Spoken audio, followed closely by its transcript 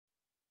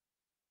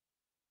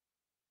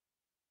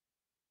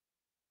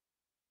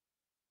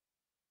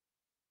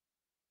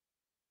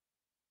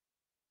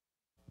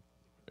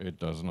It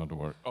does not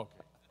work. Okay.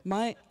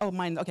 Mine.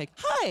 Okay.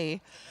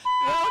 Hi.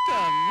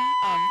 Welcome.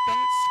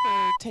 Thanks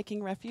for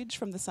taking refuge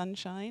from the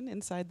sunshine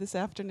inside this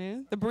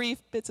afternoon. The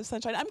brief bits of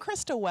sunshine. I'm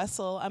Christa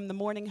Wessel. I'm the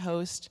morning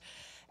host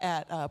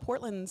at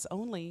Portland's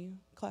only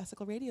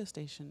classical radio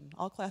station,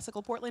 All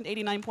Classical Portland,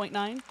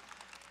 89.9.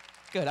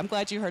 Good. I'm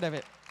glad you heard of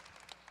it.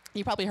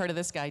 You probably heard of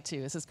this guy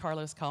too. This is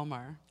Carlos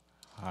Kalmar.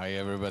 Hi,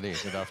 everybody.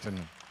 Good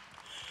afternoon.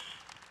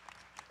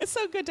 It's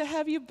so good to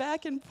have you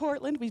back in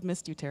Portland. We've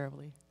missed you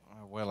terribly.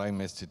 Well, I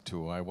missed it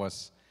too. I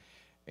was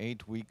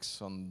 8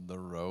 weeks on the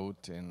road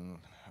in,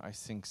 I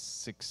think,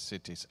 6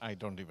 cities. I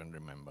don't even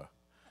remember.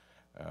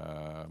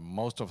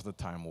 Most of the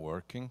time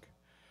working.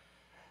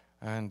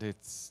 And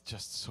it's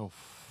just so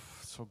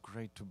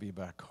great to be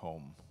back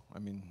home. I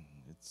mean,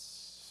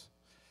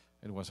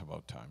 it was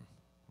about time.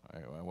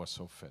 I was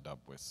so fed up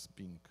with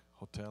being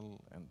hotel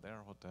and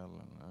their hotel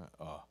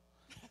and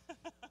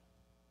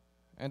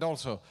And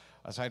also,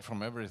 aside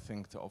from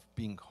everything of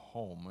being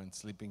home and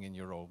sleeping in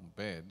your own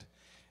bed,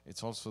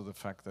 it's also the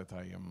fact that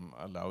I am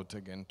allowed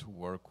again to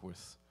work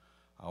with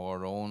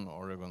our own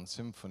Oregon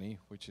Symphony,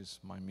 which is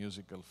my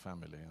musical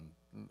family,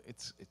 and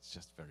it's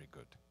just very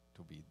good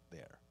to be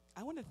there.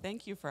 I want to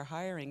thank you for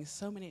hiring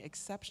so many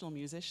exceptional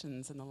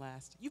musicians in the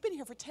last. You've been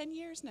here for 10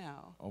 years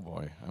now. Oh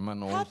boy, I'm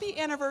an old. Happy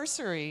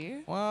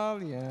anniversary.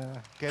 Well,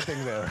 yeah,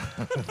 getting there.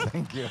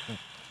 Thank you.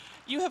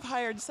 You have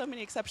hired so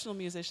many exceptional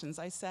musicians.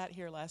 I sat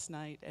here last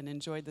night and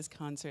enjoyed this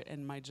concert,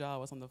 and my jaw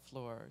was on the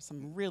floor.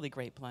 Some really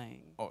great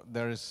playing. Oh,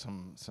 there is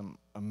some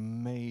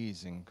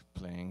amazing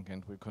playing,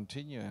 and we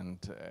continue. And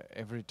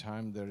every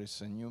time there is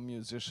a new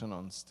musician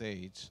on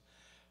stage,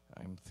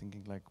 I'm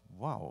thinking like,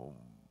 wow.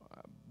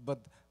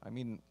 But I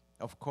mean,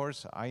 of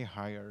course, I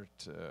hired,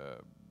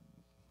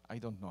 I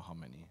don't know how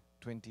many,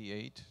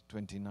 28,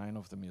 29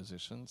 of the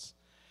musicians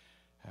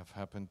have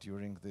happened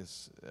during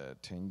this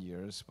 10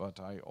 years. But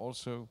I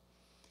also,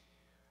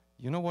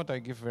 you know what, I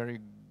give very,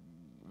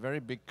 very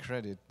big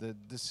credit. The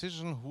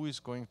decision who is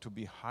going to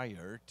be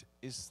hired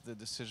is the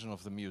decision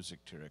of the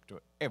music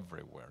director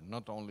everywhere,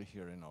 not only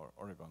here in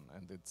Oregon.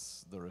 And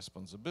it's the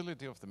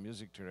responsibility of the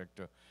music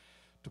director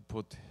to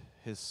put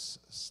his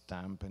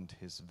stamp and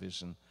his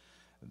vision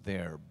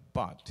there.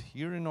 But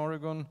here in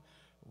Oregon,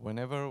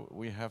 whenever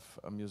we have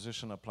a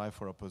musician apply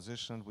for a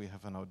position, we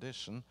have an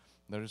audition,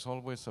 there is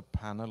always a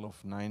panel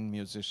of 9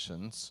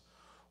 musicians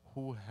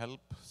who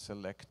help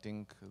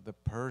selecting the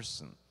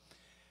person.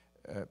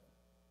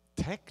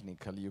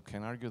 Technically, you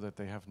can argue that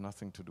they have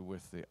nothing to do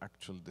with the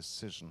actual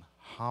decision.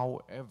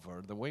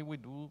 However, the way we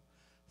do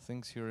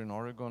things here in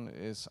Oregon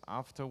is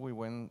after we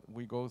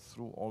go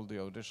through all the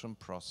audition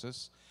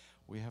process,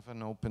 we have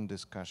an open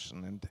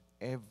discussion, and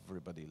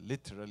everybody,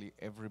 literally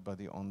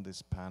everybody on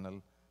this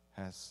panel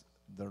has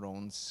their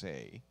own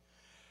say.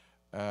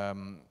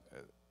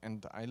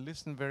 And I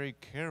listen very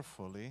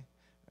carefully,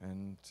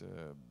 and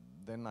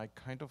then I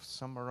kind of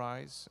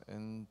summarize,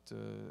 and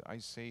I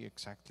say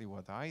exactly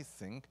what I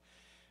think.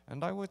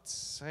 And I would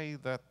say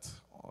that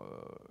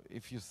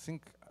if you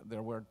think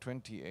there were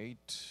 28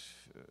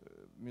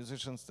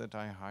 musicians that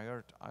I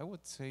hired, I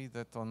would say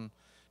that on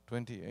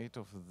 28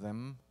 of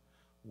them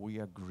we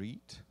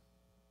agreed,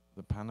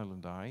 the panel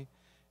and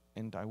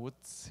I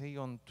would say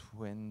on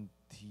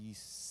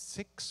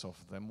 26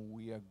 of them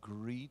we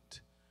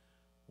agreed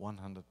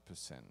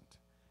 100%.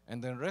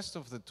 And the rest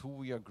of the 2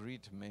 we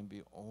agreed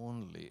maybe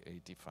only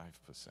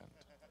 85%.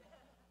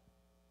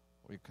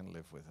 We can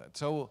live with that.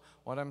 So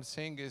what I'm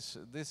saying is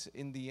this,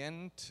 in the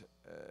end,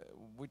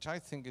 which I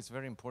think is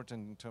very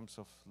important in terms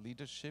of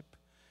leadership,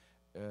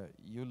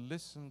 you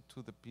listen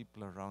to the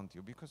people around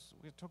you, because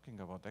we're talking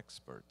about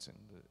experts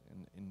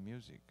in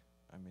music.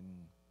 I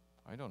mean,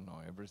 I don't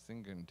know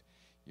everything, and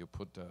you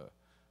put a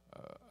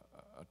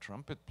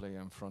trumpet player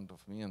in front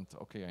of me, and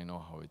okay, I know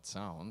how it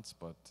sounds,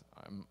 but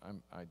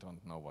I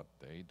don't know what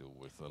they do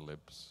with the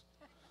lips.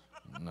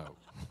 No.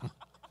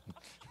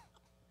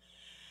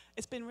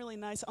 It's been really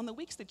nice. On the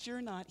weeks that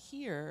you're not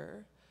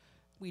here,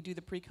 we do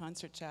the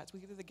pre-concert chats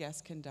with either the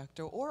guest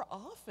conductor or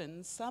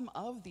often some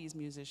of these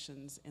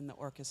musicians in the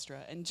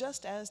orchestra. And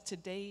just as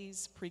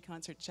today's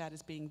pre-concert chat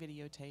is being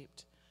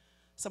videotaped,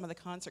 some of the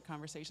concert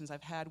conversations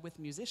I've had with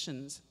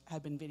musicians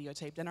have been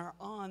videotaped and are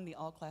on the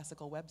All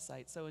Classical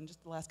website. So in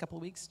just the last couple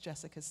of weeks,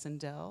 Jessica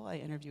Sindel, I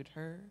interviewed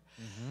her.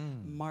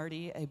 Mm-hmm.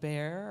 Marty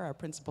Hebert, our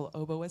principal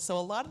oboist. So a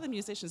lot of the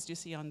musicians you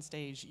see on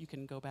stage, you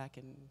can go back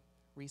and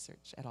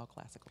research at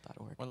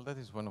allclassical.org. Well, that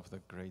is one of the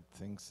great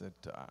things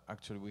that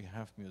actually we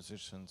have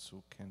musicians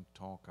who can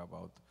talk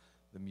about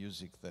the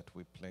music that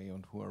we play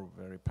and who are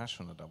very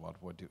passionate about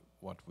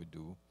what we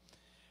do.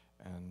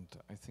 And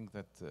I think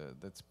that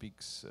that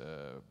speaks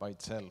by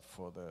itself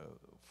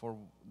for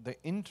the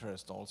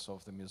interest also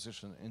of the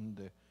musician in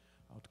the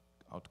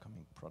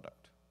outcoming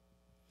product.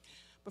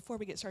 Before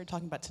we get started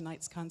talking about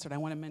tonight's concert, I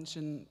want to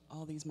mention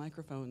all these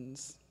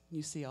microphones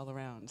you see all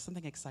around.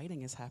 Something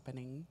exciting is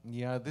happening.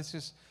 Yeah, this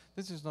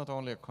is not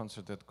only a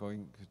concert that's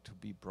going to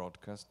be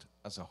broadcast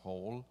as a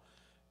whole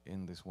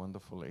in this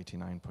wonderful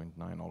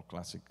 89.9 All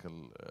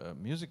Classical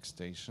music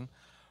station,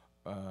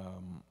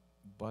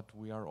 but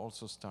we are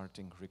also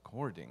starting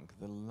recording.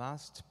 The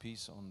last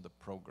piece on the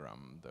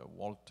program, the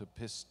Walter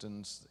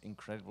Piston's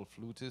Incredible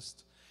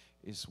Flutist,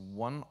 is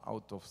one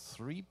out of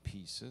 3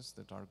 pieces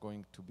that are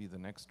going to be the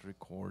next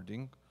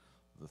recording,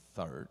 the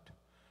 3rd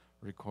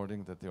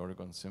recording that the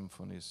Oregon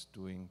Symphony is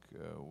doing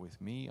with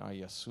me. I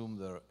assume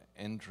the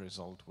end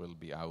result will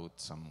be out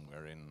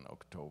somewhere in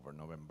October,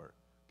 November,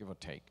 give or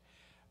take.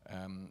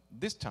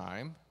 This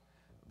time,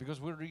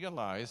 because we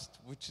realized,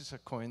 which is a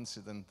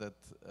coincidence, that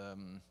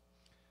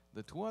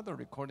the 2 other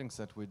recordings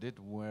that we did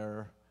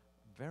were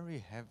very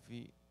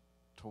heavy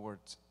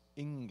towards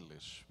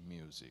English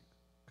music,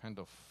 kind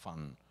of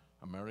fun.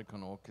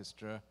 American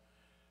orchestra,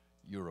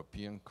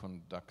 European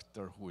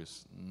conductor who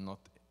is not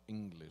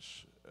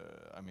English.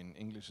 I mean,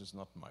 English is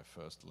not my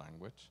first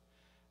language,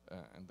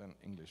 and then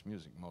English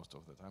music most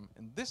of the time.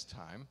 And this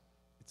time,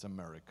 it's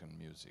American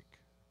music.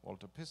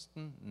 Walter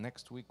Piston.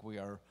 Next week we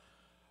are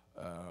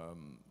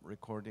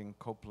recording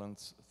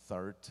Copland's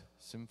 3rd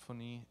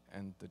Symphony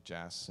and the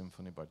Jazz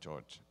Symphony by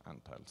George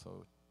Antheil,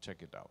 so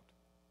check it out.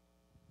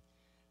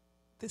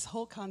 This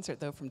whole concert,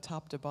 though, from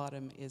top to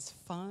bottom, is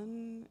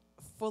fun,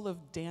 full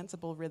of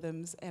danceable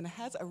rhythms, and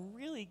has a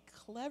really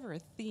clever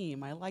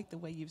theme. I like the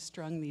way you've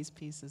strung these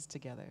pieces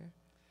together.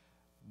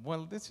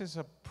 Well, this is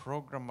a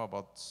program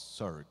about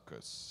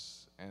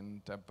circus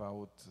and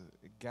about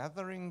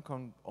gathering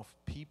of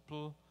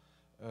people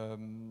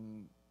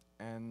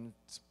and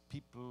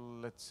people,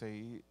 let's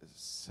say,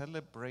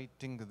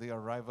 celebrating the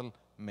arrival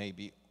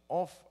maybe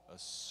of a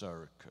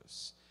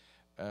circus.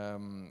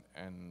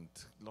 And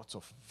lots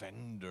of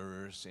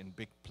vendors in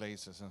big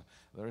places. And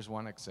there is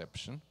one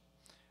exception,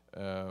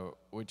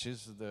 which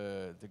is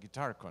the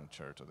guitar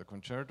concerto. The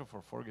concerto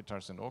for 4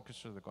 guitars and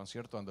orchestra, the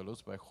Concierto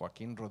Andaluz by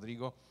Joaquin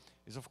Rodrigo,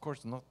 is of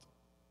course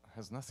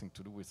has nothing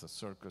to do with a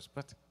circus,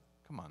 but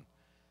come on,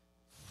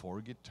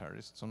 4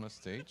 guitarists on a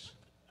stage?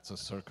 It's a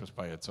circus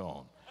by its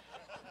own.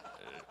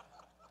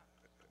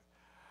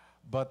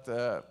 But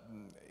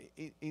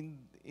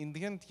in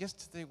the end,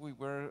 yesterday we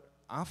were,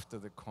 after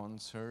the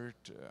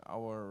concert,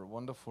 our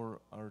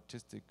wonderful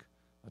artistic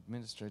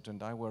administrator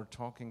and I were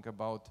talking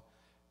about,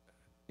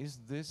 is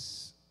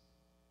this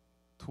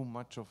too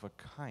much of a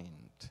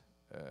kind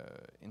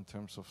in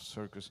terms of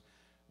circus?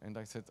 And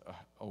I said,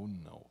 oh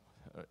no,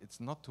 it's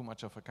not too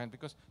much of a kind,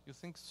 because you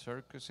think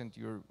circus and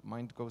your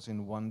mind goes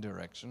in one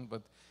direction,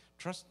 but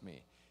trust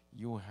me,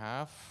 you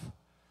have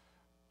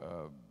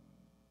the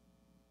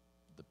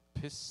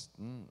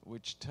piston,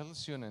 which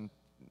tells you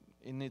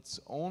in its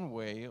own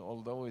way,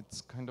 although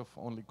it's kind of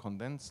only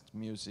condensed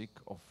music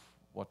of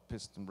what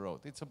Piston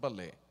wrote. It's a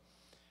ballet.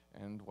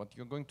 And what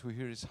you're going to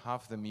hear is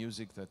half the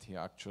music that he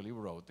actually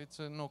wrote. It's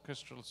an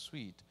orchestral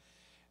suite.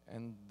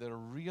 And the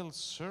real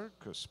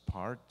circus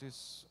part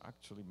is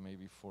actually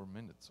maybe 4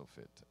 minutes of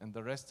it. And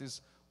the rest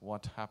is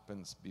what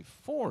happens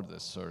before the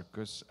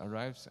circus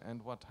arrives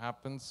and what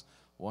happens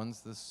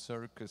once the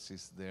circus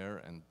is there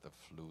and the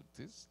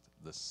flutist,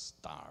 the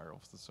star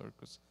of the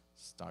circus,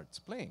 starts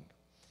playing.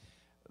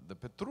 The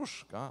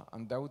Petrushka,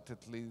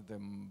 undoubtedly the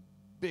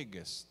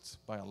biggest,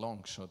 by a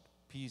long shot,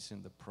 piece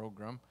in the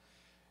program,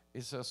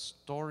 is a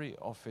story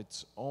of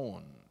its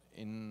own.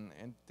 And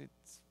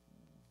it's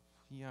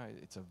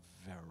a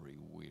very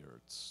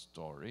weird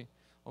story.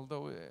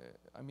 Although,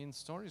 I mean,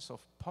 stories of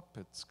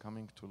puppets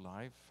coming to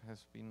life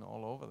has been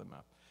all over the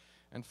map.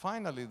 And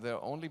finally, the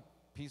only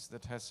piece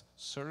that has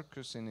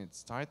circus in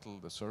its title,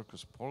 the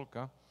Circus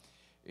Polka,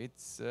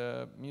 it's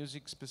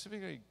music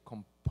specifically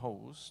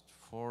composed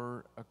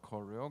for a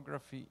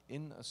choreography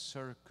in a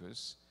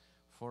circus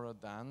for a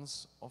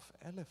dance of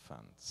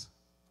elephants.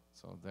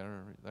 So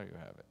there you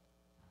have it.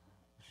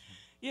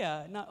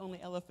 Yeah, not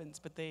only elephants,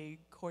 but they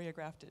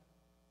choreographed it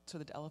so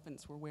that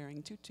elephants were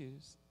wearing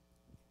tutus.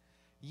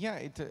 Yeah,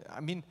 I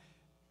mean,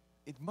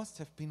 it must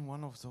have been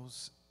one of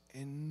those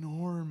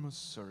enormous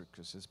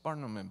circuses,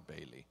 Barnum and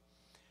Bailey.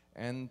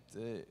 And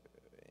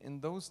in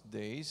those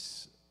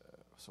days,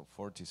 so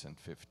 40s and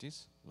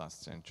 50s,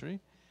 last century,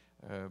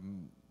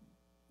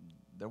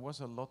 there was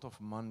a lot of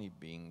money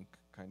being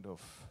kind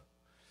of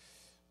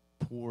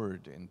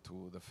poured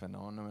into the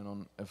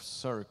phenomenon of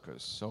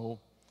circus. So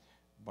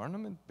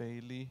Barnum and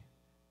Bailey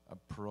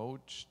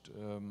approached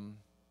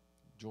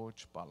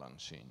George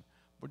Balanchine.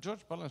 But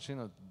George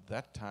Balanchine at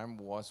that time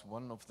was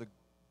one of the,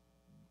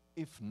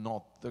 if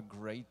not the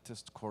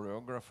greatest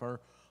choreographer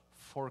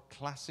for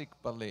classic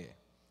ballet.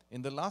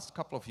 In the last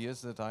couple of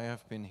years that I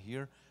have been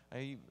here,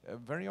 I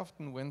very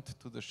often went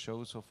to the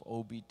shows of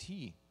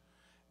OBT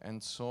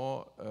and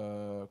saw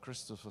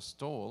Christopher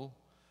Stoll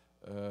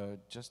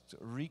just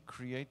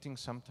recreating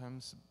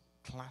sometimes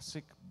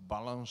classic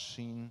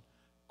Balanchine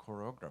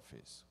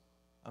choreographies.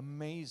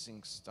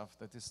 Amazing stuff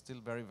that is still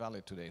very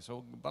valid today.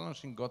 So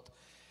Balanchine got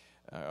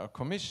a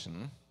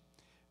commission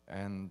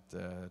and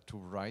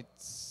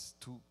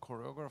to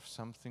choreograph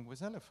something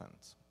with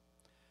elephants.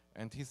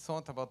 And he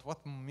thought about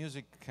what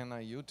music can I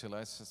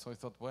utilize, so he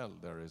thought, well,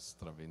 there is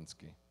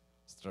Stravinsky.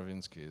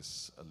 Stravinsky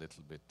is a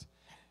little bit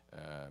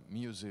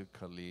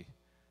musically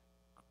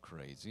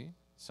crazy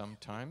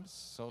sometimes,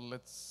 so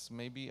let's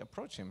maybe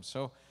approach him.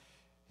 So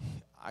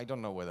I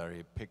don't know whether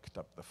he picked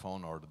up the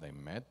phone or they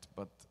met,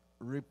 but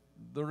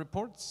the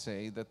reports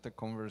say that the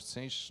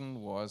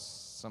conversation was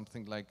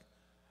something like,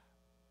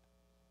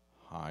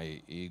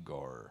 "Hi,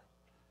 Igor.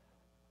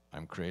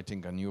 I'm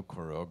creating a new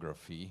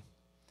choreography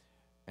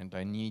and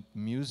I need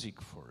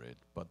music for it,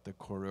 but the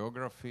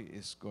choreography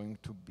is going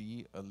to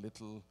be a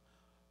little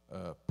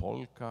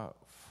polka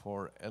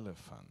for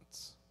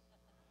elephants."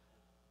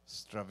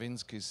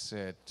 Stravinsky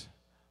said,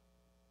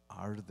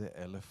 "Are the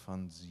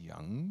elephants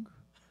young?"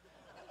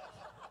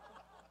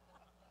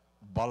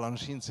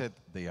 Balanchine said,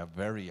 "They are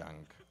very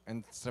young."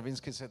 And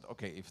Stravinsky said,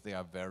 "Okay, if they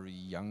are very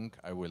young,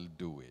 I will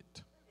do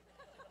it."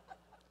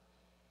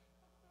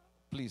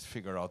 Please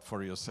figure out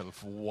for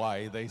yourself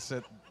why they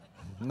said,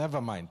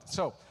 never mind.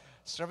 So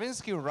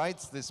Stravinsky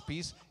writes this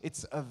piece.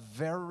 It's a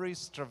very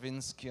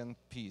Stravinskyan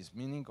piece,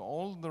 meaning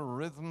all the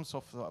rhythms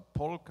of the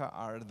polka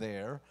are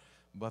there,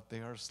 but they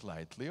are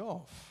slightly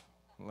off.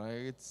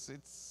 Like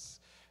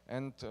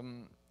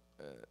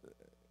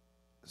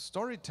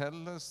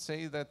storytellers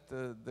say that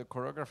the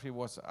choreography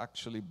was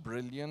actually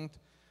brilliant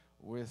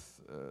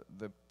with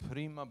the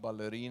prima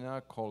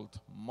ballerina called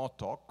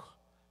Motok,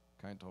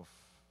 kind of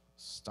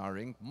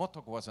starring.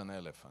 Motok was an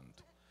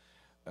elephant.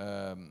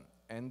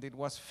 And it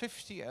was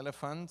 50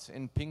 elephants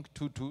in pink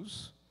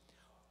tutus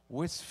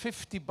with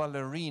 50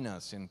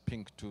 ballerinas in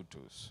pink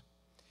tutus.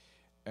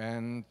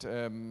 And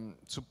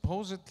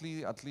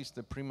supposedly, at least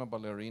the prima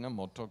ballerina,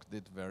 Motok,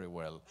 did very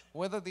well.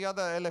 Whether the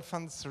other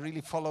elephants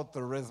really followed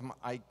the rhythm,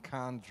 I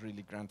can't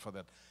really grant for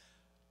that.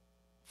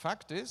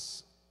 Fact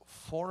is,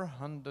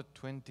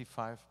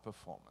 425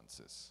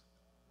 performances.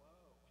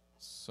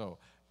 So,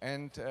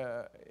 and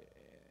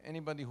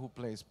anybody who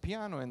plays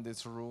piano in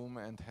this room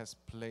and has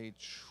played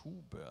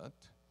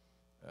Schubert,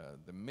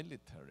 the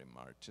military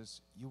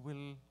marches, you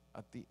will,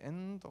 at the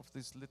end of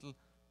this little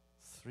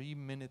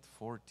 3-minute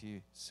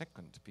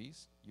 40-second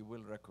piece, you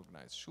will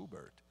recognize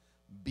Schubert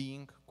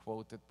being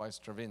quoted by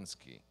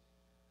Stravinsky.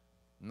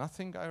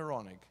 Nothing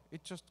ironic,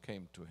 it just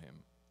came to him,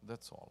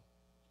 that's all.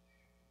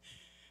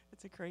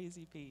 It's a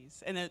crazy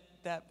piece. And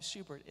that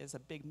Schubert is a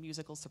big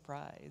musical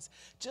surprise.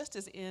 Just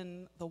as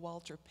in the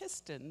Walter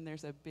Piston,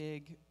 there's a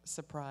big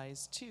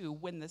surprise too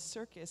when the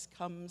circus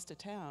comes to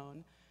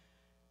town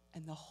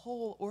and the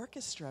whole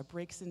orchestra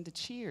breaks into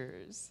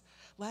cheers.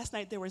 Last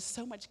night there was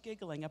so much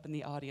giggling up in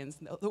the audience.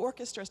 The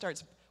orchestra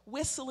starts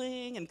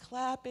whistling and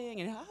clapping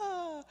and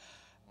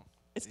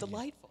it's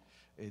delightful.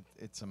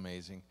 It's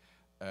amazing.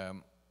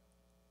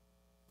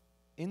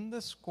 In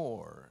the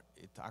score,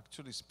 it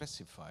actually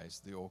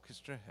specifies the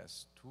orchestra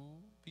has to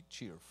be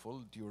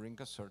cheerful during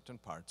a certain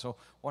part. So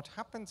what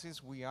happens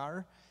is we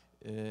are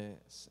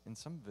in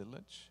some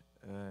village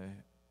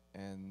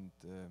and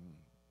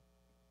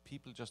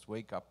people just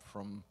wake up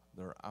from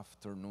their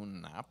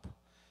afternoon nap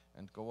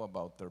and go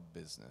about their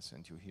business.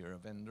 And you hear a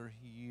vendor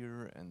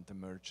here and the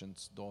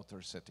merchant's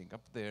daughter setting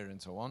up there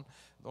and so on.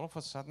 And all of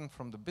a sudden,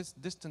 from the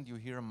distance, you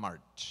hear a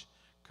march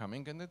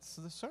coming, and it's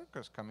the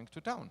circus coming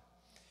to town.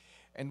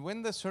 And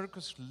when the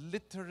circus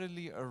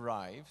literally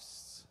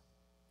arrives,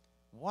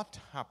 what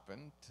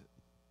happened?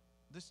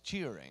 This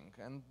cheering.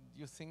 And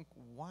you think,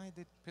 why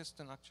did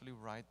Piston actually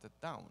write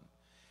that down?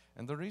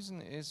 And the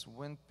reason is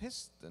when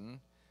Piston,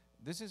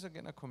 this is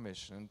again a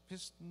commission, and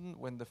Piston,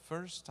 when the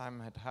first time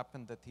had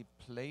happened that he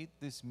played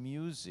this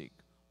music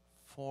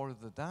for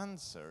the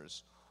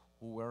dancers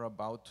who were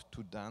about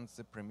to dance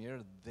the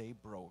premiere, they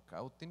broke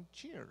out in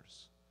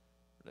cheers.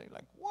 They're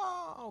like,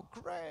 wow,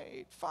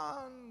 great,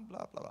 fun,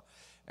 blah, blah, blah.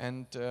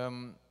 And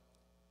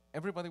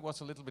everybody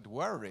was a little bit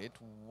worried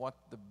what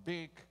the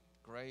big,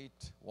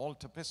 great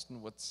Walter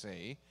Piston would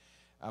say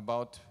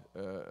about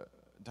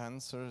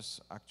dancers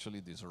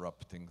actually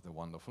disrupting the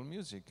wonderful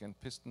music. And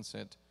Piston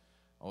said,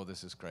 oh,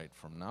 this is great.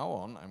 From now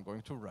on, I'm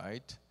going to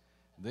write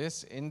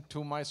this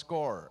into my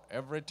score.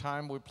 Every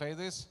time we play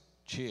this,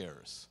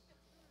 cheers.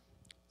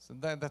 So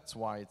that's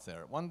why it's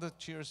there. When the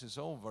cheers is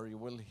over, you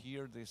will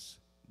hear this,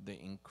 the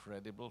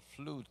incredible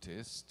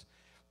flutist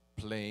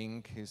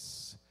playing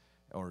his,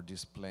 or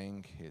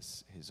displaying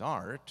his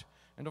art.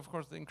 And of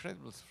course, the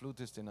incredible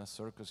flutist in a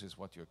circus is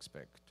what you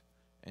expect,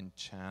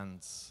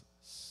 enchants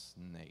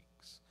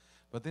snakes.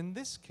 But in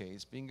this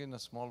case, being in a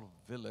small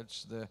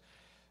village, the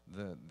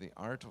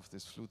art of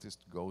this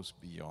flutist goes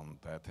beyond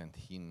that, and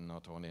he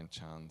not only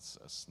enchants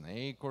a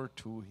snake or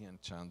two, he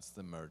enchants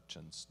the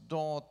merchant's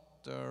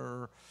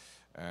daughter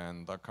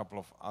and a couple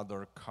of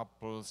other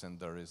couples, and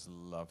there is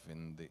love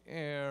in the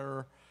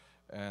air.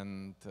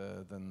 And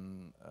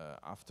then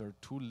after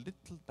two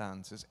little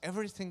dances,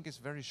 everything is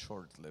very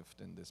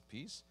short-lived in this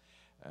piece.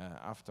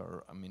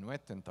 After a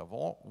minuet and a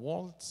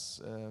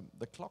waltz,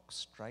 the clock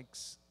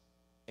strikes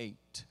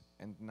 8,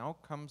 and now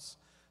comes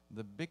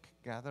the big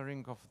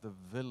gathering of the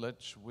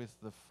village with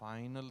the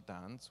final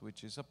dance,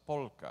 which is a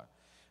polka.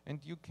 And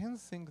you can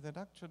think that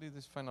actually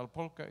this final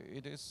polka,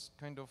 it is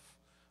kind of,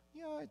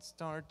 yeah, it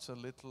starts a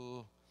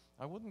little,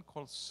 I wouldn't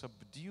call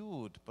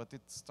subdued, but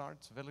it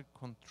starts very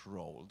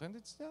controlled. And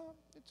it's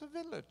a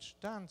village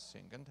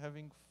dancing and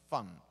having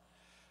fun.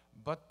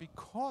 But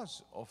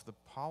because of the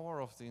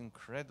power of the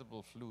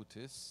incredible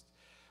flutist,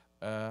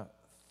 uh,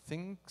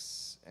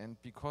 things, and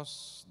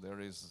because there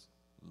is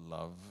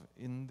love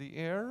in the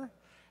air,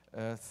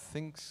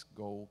 things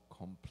go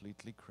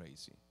completely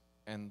crazy.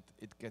 And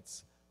it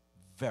gets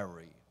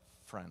very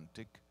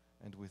frantic,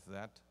 and with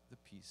that, the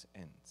piece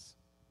ends.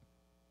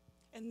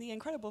 And The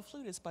Incredible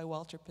Flutist by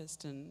Walter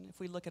Piston, if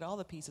we look at all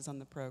the pieces on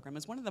the program,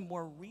 is one of the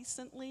more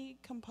recently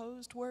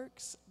composed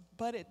works,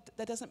 but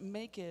that doesn't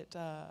make it,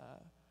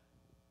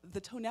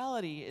 the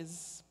tonality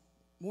is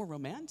more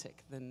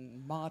romantic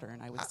than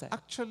modern, I would say.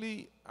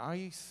 Actually,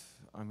 I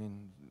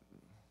mean,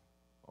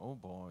 oh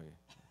boy.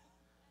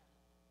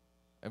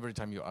 Every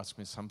time you ask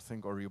me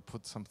something or you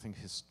put something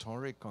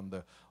historic on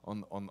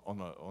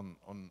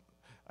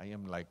I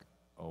am like,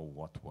 oh,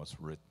 what was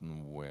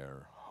written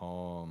where?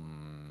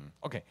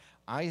 Okay,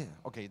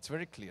 it's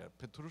very clear.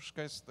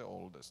 Petrushka is the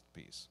oldest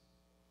piece.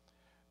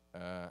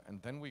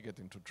 And then we get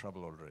into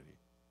trouble already.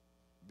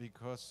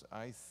 Because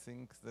I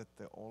think that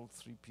all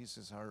three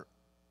pieces are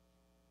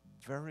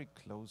very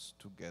close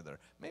together.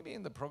 Maybe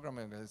in the program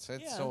I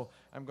said, so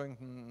I'm going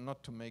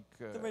not to make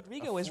the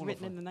Rodrigo was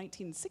written in the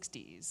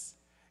 1960s.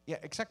 Yeah,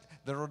 exactly.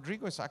 The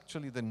Rodrigo is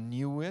actually the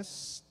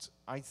newest.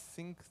 I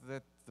think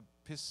that the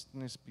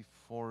Piston is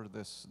before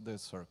the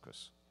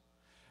Circus.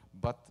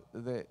 But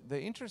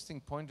the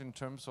interesting point in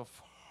terms of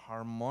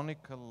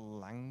harmonical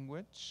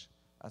language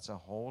as a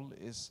whole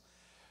is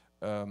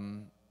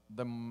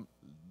the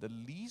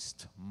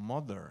least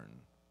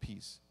modern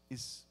piece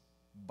is,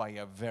 by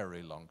a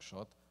very long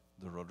shot,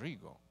 the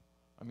Rodrigo.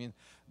 I mean,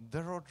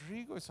 the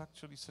Rodrigo is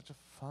actually such a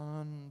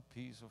fun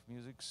piece of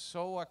music,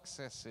 so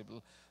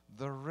accessible.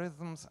 The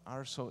rhythms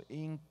are so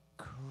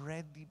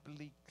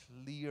incredibly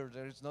clear.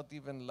 There is not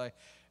even like,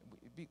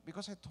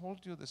 because I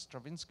told you the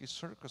Stravinsky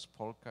Circus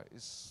polka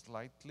is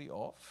slightly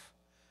off.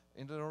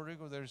 In the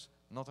Rodrigo, there's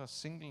not a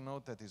single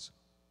note that is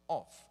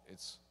off.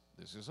 This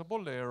is a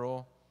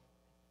bolero,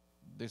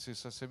 this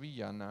is a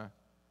sevillana,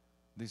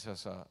 this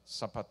is a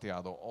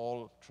zapateado,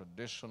 all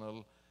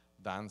traditional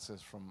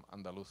dances from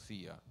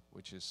Andalusia,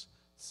 which is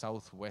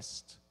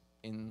southwest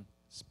in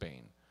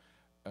Spain.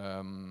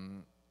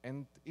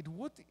 And it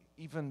would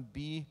even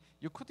be,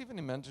 you could even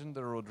imagine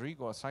the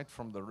Rodrigo, aside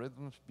from the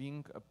rhythms,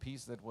 being a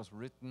piece that was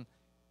written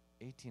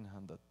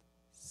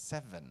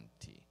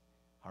 1870,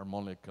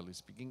 harmonically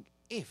speaking,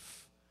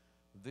 if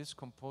this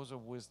composer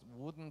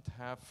wouldn't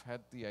have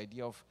had the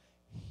idea of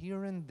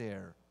here and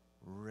there,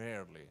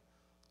 rarely,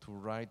 to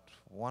write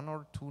one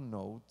or two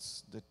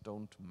notes that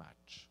don't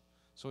match.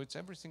 So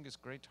everything is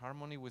great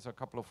harmony with a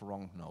couple of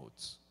wrong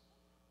notes.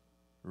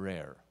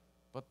 Rare,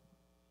 but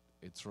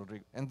it's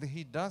Rodrigo. And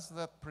he does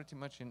that pretty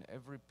much in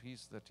every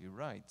piece that he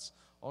writes.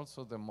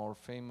 Also the more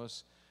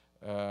famous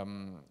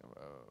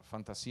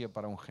Fantasía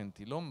para un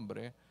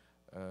gentilhombre,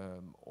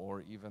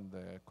 or even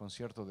the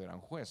Concierto de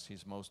Aranjuez,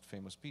 his most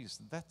famous piece.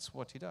 That's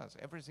what he does.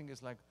 Everything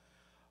is like,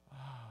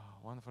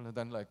 wonderful, and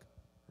then like,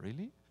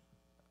 really?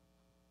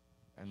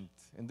 And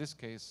in this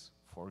case,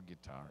 4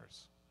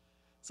 guitars.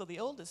 So the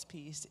oldest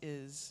piece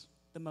is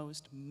the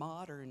most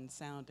modern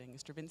sounding,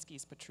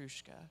 Stravinsky's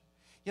Petrushka.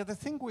 Yeah, the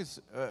thing with,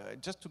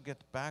 just to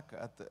get back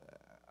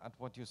at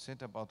what you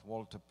said about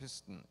Walter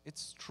Piston,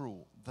 it's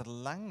true. The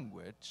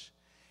language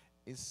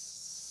is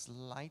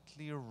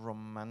slightly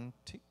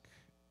romantic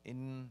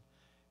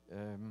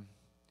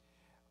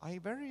I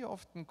very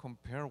often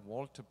compare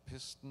Walter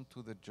Piston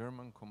to the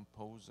German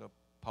composer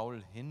Paul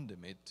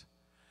Hindemith,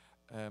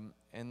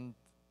 and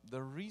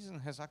the reason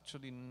has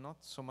actually not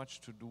so much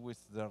to do with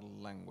their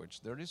language.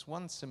 There is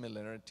one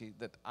similarity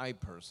that I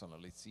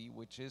personally see,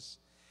 which is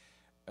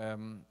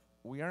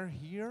we are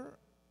here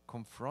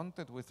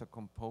confronted with a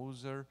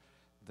composer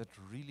that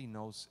really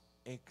knows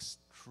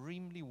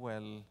extremely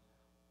well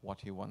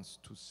what he wants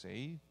to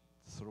say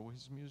through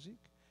his music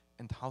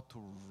and how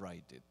to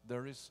write it.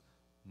 There is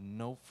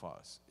no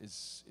fuss.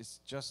 It's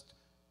just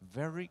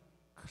very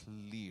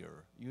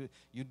clear.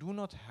 You do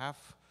not have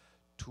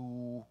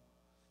to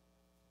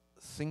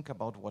think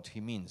about what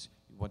he means.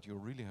 What you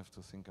really have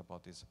to think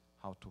about is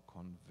how to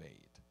convey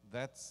it.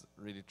 That's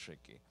really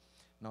tricky.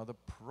 Now the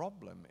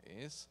problem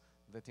is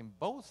that in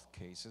both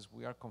cases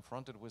we are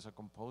confronted with a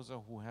composer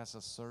who has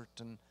a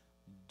certain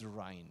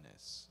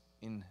dryness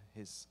in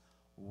his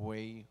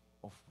way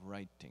of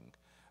writing.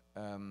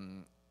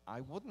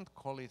 I wouldn't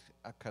call it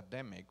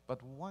academic,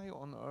 but why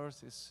on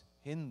earth is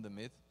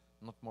Hindemith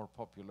not more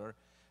popular?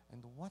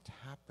 And what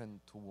happened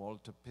to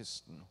Walter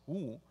Piston,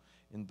 who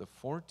in the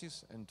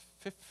 40s and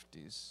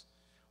 50s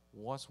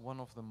was one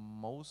of the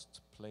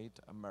most played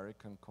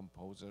American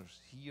composers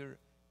here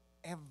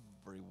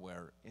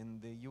everywhere in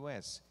the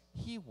US.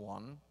 He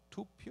won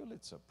 2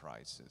 Pulitzer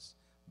Prizes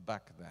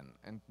back then.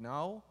 And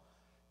now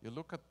you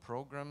look at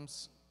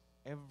programs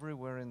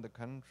everywhere in the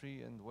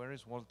country, and where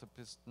is Walter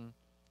Piston?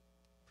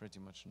 Pretty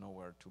much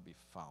nowhere to be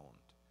found.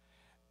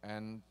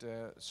 And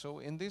so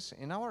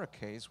in our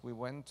case, we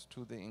went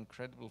to the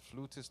Incredible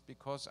Flutist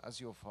because, as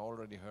you've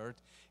already heard,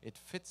 it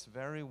fits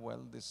very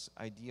well this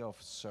idea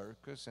of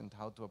circus and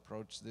how to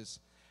approach this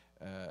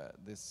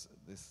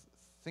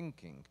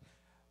thinking.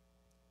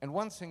 And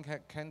one thing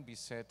can be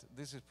said,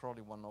 this is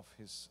probably one of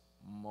his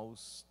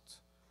most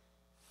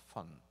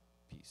fun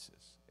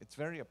pieces. It's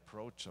very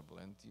approachable,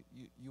 and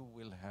you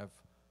will have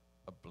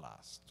a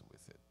blast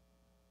with it.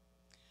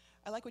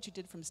 I like what you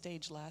did from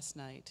stage last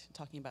night,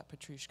 talking about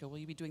Petrushka. Will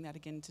you be doing that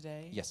again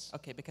today? Yes.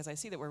 Okay, because I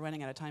see that we're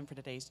running out of time for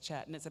today's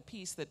chat, and it's a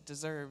piece that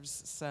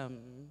deserves some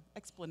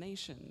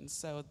explanation.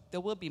 So there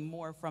will be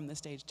more from the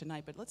stage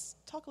tonight, but let's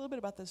talk a little bit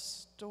about the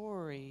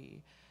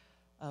story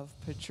of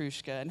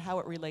Petrushka and how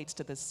it relates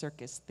to the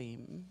circus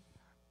theme.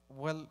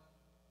 Well,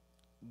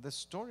 the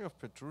story of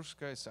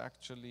Petrushka is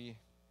actually,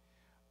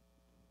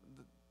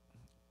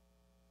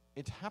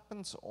 it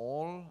happens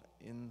all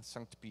in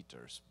St.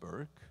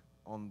 Petersburg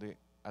on the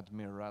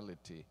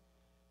Admiralty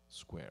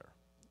Square.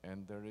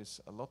 And there is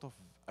a lot of,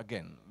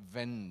 again,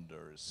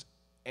 vendors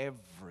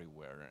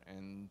everywhere.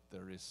 And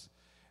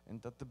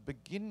at the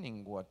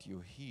beginning what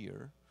you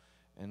hear,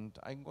 and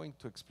I'm going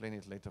to explain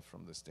it later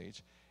from the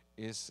stage,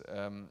 is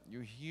you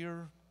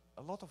hear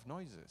a lot of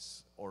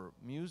noises or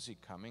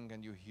music coming,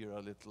 and you hear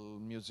a little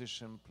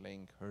musician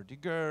playing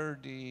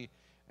hurdy-gurdy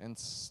and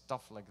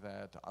stuff like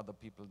that, other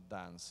people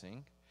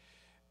dancing.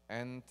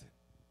 And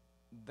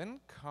then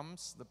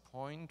comes the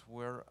point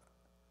where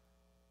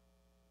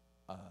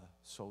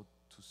so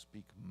to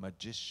speak,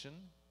 magician,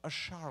 a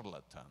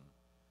charlatan,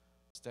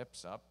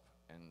 steps up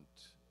and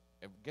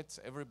gets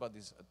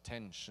everybody's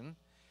attention,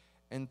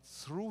 and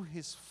through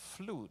his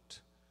flute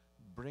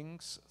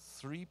brings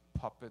 3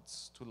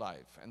 puppets to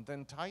life. And the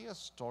entire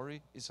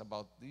story is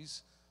about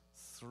these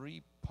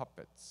 3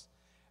 puppets.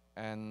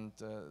 And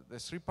the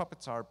 3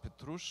 puppets are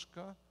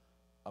Petrushka,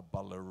 a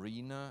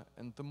ballerina,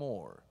 and the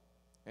Moor.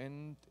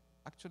 And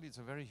actually it's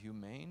a very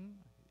human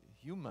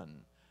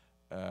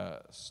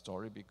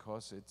story,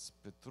 because it's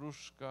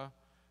Petrushka,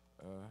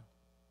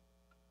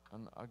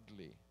 an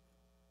ugly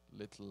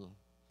little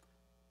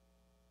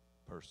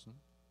person,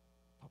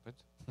 puppet,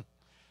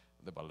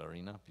 the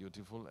ballerina,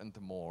 beautiful, and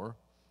the Moor,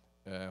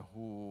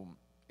 who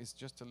is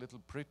just a little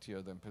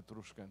prettier than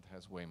Petrushka and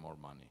has way more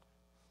money.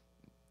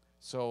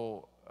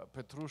 So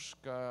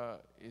Petrushka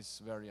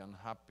is very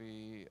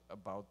unhappy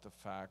about the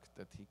fact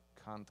that he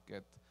can't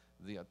get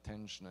the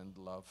attention and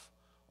love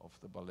of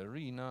the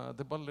ballerina.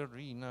 The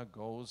ballerina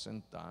goes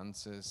and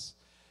dances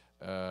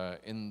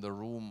in the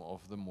room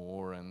of the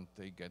Moor, and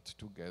they get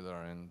together,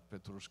 and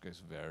Petrushka is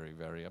very,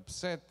 very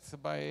upset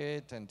by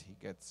it, and he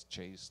gets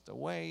chased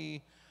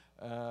away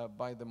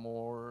by the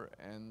Moor.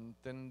 And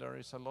then there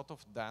is a lot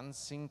of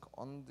dancing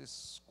on this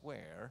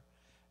square,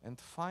 and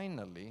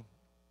finally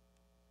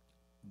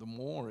the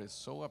Moor is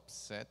so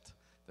upset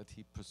that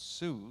he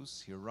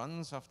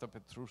runs after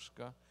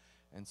Petrushka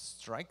and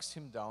strikes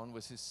him down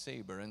with his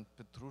saber, and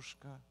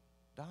Petrushka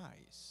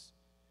dies.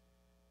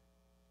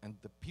 And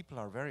the people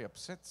are very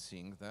upset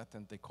seeing that,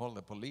 and they call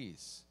the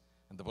police.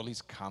 And the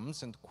police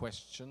comes and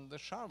question the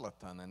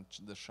charlatan, and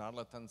the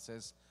charlatan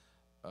says,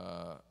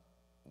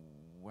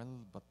 well,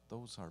 but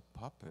those are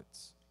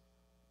puppets.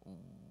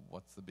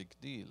 What's the big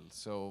deal?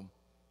 So,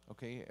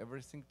 okay,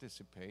 everything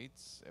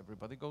dissipates,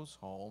 everybody goes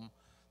home,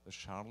 the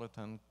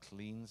charlatan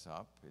cleans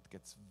up, it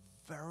gets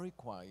very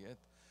quiet,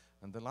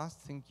 and the last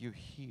thing you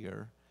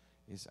hear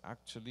is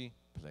actually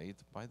played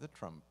by the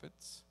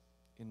trumpets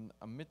in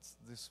amidst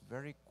this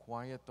very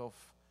quiet of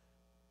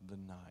the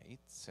night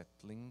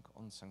settling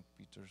on St.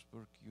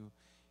 Petersburg. You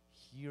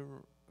hear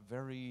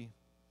very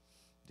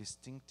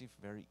distinctive,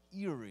 very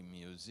eerie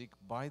music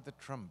by the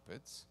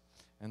trumpets,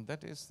 and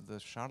that is the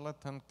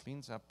charlatan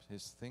cleans up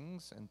his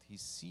things, and he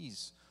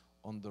sees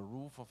on the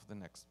roof of the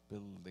next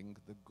building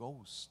the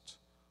ghost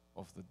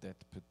of the dead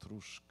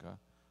Petrushka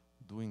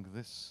doing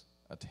this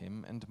at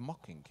him and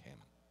mocking him.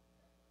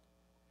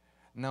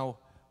 Now,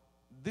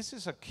 this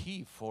is a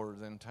key for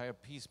the entire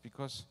piece,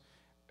 because,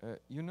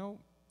 you know,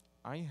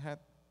 I had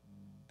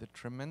the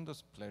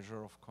tremendous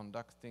pleasure of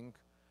conducting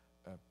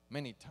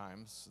many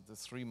times the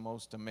 3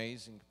 most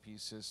amazing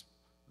pieces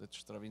that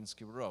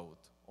Stravinsky wrote.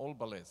 All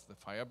ballets: The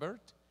Firebird,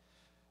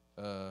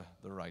 The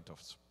Rite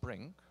of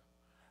Spring,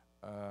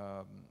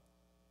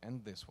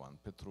 and this one,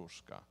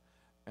 Petrushka.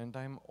 And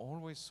I'm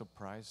always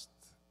surprised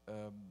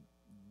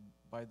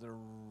by the,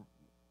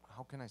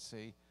 how can I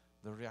say,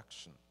 the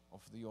reaction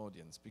of the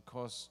audience,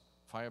 because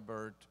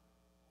Firebird,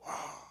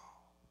 wow.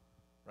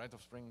 Rite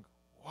of Spring,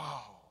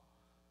 wow.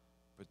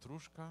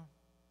 Petrushka,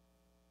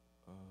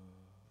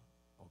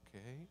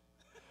 okay.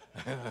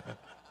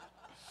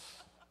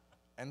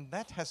 And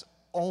that has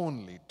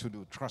only to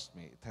do, trust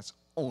me, it has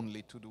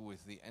only to do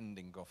with the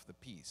ending of the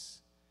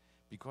piece,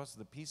 because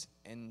the piece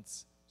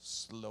ends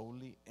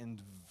slowly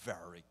and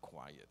very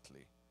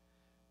quietly.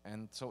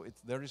 And so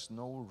there is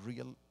no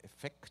real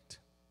effect.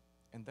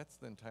 And that's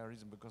the entire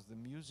reason, because the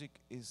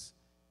music is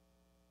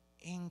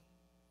incredible.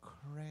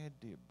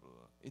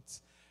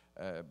 It's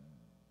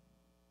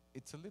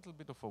a little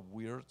bit of a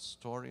weird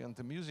story, and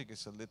the music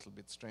is a little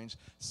bit strange.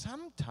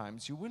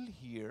 Sometimes you will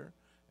hear,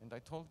 and I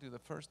told you the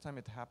first time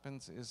it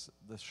happens is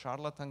the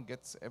charlatan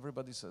gets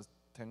everybody's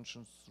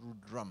attention through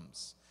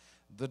drums.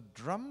 The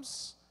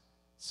drums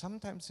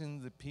sometimes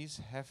in the piece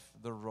have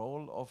the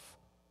role of,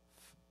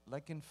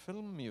 like in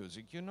film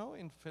music, you know,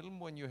 in film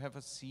when you have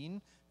a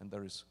scene and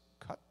there is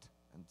cut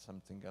and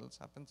something else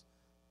happens,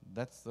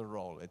 That's the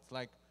role. It's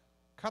like,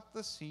 cut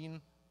the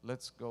scene,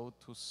 let's go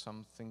to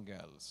something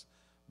else.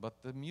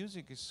 But the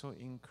music is so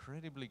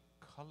incredibly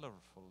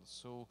colorful,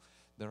 so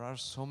there are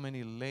so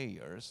many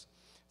layers.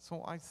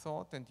 So I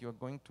thought, and you're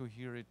going to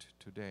hear it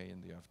today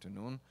in the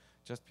afternoon,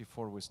 just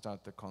before we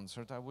start the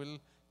concert, I will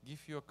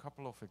give you a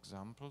couple of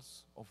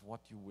examples of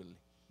what you will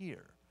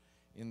hear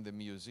in the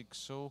music,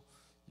 so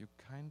you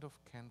kind of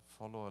can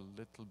follow a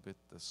little bit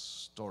the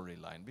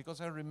storyline.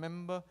 Because I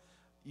remember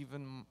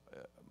even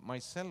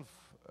myself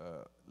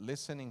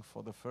listening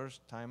for the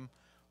first time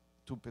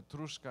to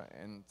Petrushka,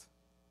 and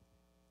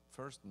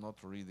first not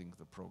reading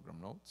the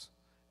program notes,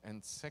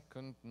 and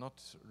second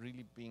not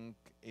really being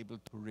able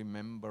to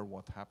remember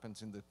what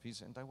happens in the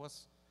piece. And I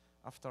was,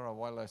 after a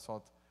while I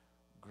thought,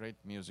 great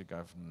music, I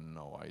have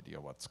no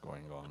idea what's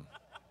going on.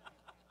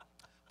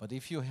 But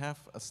if you have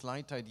a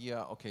slight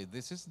idea, okay,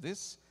 this is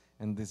this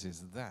and this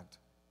is that,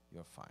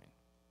 you're fine.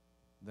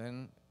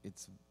 Then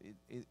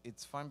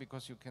it's fine,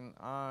 because you can,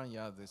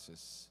 yeah, this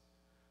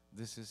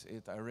is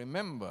it. I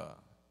remember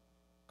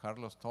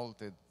Carlos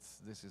told it,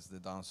 this is the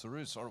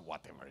Dansereuse or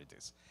whatever it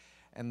is.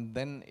 And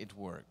then it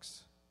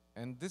works.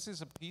 And this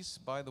is a piece,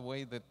 by the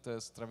way,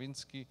 that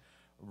Stravinsky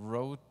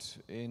wrote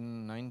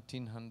in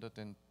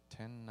 1910,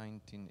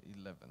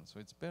 1911. So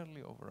it's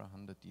barely over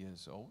 100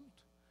 years old.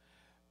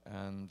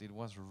 And it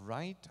was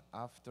right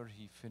after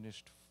he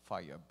finished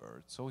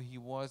Firebird. So he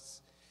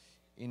was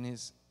in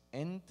his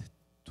end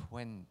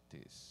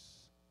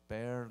 20s,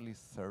 barely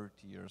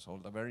 30 years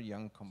old, a very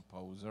young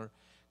composer,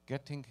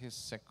 getting his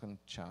second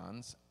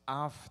chance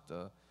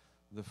after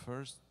the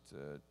first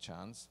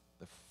chance,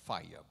 the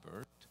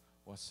Firebird,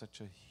 was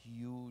such a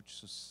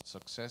huge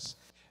success,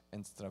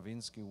 and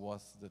Stravinsky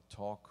was the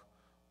talk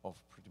of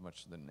pretty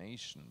much the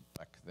nation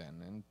back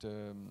then. And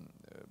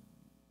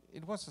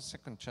it was a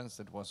second chance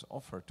that was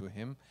offered to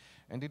him,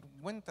 and it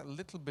went a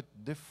little bit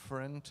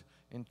different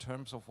in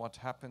terms of what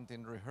happened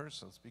in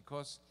rehearsals,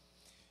 because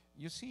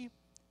you see,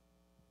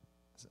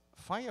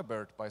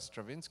 Firebird by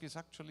Stravinsky is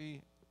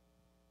actually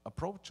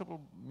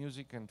approachable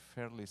music and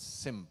fairly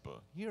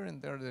simple. Here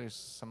and there is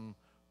some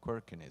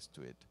quirkiness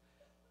to it.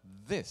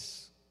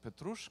 This,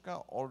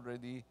 Petrushka,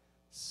 already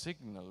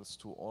signals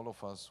to all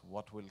of us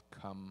what will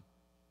come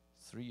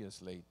 3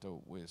 years later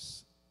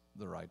with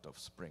The Rite of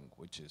Spring,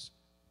 which is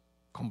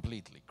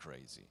completely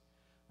crazy.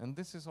 And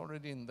this is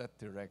already in that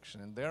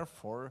direction, and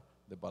therefore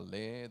the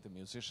ballet, the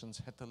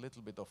musicians had a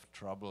little bit of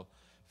trouble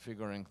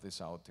figuring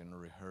this out in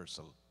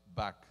rehearsal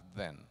back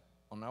then.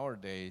 On our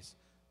days,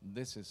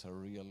 this is a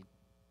real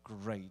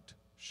great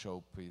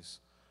showpiece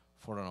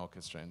for an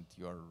orchestra, and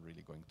you are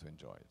really going to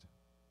enjoy it.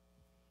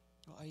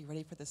 Well, are you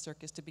ready for the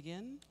circus to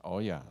begin? Oh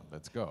yeah,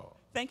 let's go.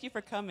 Thank you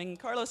for coming,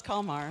 Carlos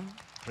Kalmar.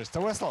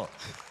 Christa Wessel.